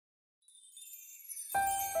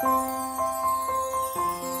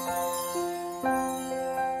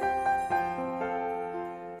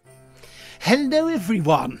Hello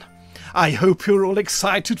everyone! I hope you're all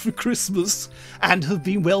excited for Christmas and have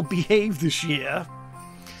been well behaved this year.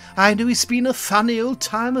 I know it's been a funny old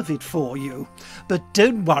time of it for you, but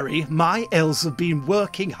don't worry, my elves have been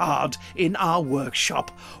working hard in our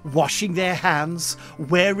workshop, washing their hands,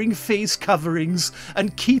 wearing face coverings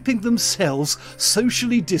and keeping themselves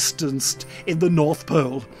socially distanced in the North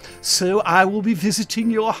Pole, so I will be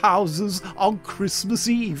visiting your houses on Christmas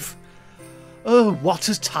Eve. Oh, what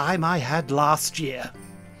a time I had last year.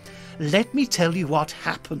 Let me tell you what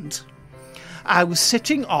happened. I was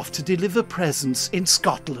setting off to deliver presents in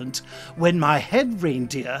Scotland when my head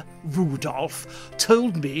reindeer, Rudolph,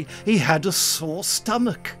 told me he had a sore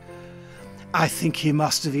stomach. I think he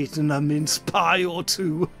must have eaten a mince pie or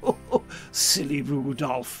two. Silly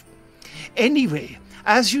Rudolph. Anyway,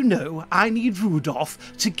 as you know, I need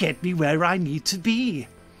Rudolph to get me where I need to be.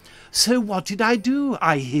 So what did I do,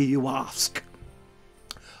 I hear you ask?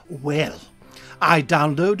 Well, I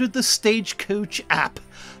downloaded the Stagecoach app,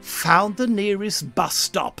 found the nearest bus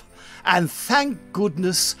stop, and thank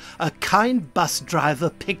goodness a kind bus driver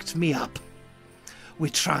picked me up. We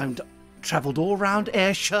travelled all round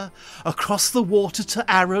Ayrshire, across the water to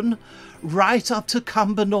Arran, right up to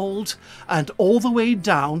Cumbernauld, and all the way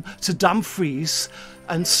down to Dumfries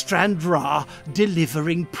and Stranraer,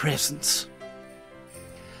 delivering presents.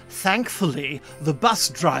 Thankfully, the bus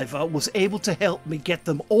driver was able to help me get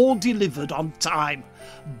them all delivered on time,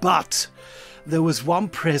 but there was one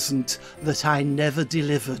present that I never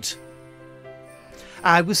delivered.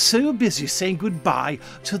 I was so busy saying goodbye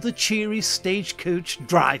to the cheery stagecoach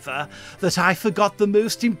driver that I forgot the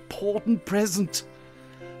most important present,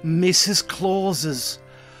 Mrs Claus's.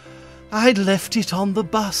 I'd left it on the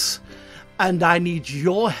bus, and I need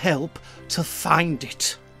your help to find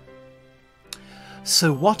it.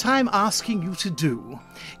 So what I'm asking you to do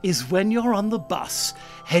is when you're on the bus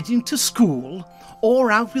heading to school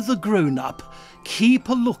or out with a grown-up, keep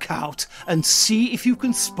a lookout and see if you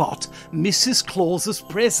can spot Mrs Claus's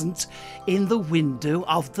present in the window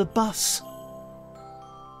of the bus.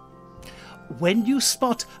 When you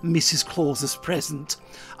spot Mrs Claus's present,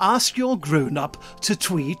 ask your grown-up to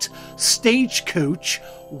tweet Stagecoach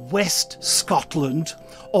West Scotland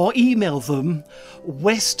or email them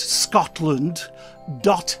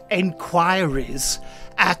westscotland.enquiries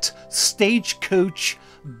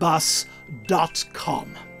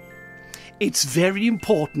 @stagecoachbus.com. It's very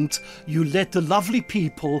important you let the lovely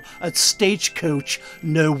people at Stagecoach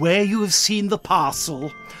know where you have seen the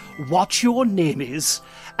parcel, what your name is,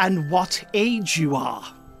 and what age you are.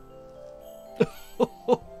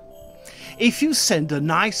 If you send a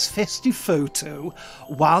nice festive photo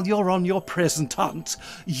while you're on your present hunt,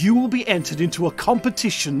 you will be entered into a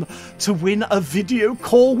competition to win a video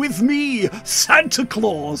call with me, Santa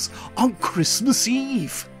Claus, on Christmas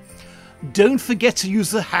Eve. Don't forget to use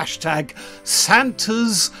the hashtag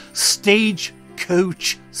Santa's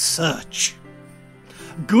Stagecoach Search.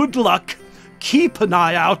 Good luck, keep an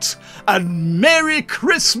eye out, and Merry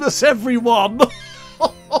Christmas, everyone!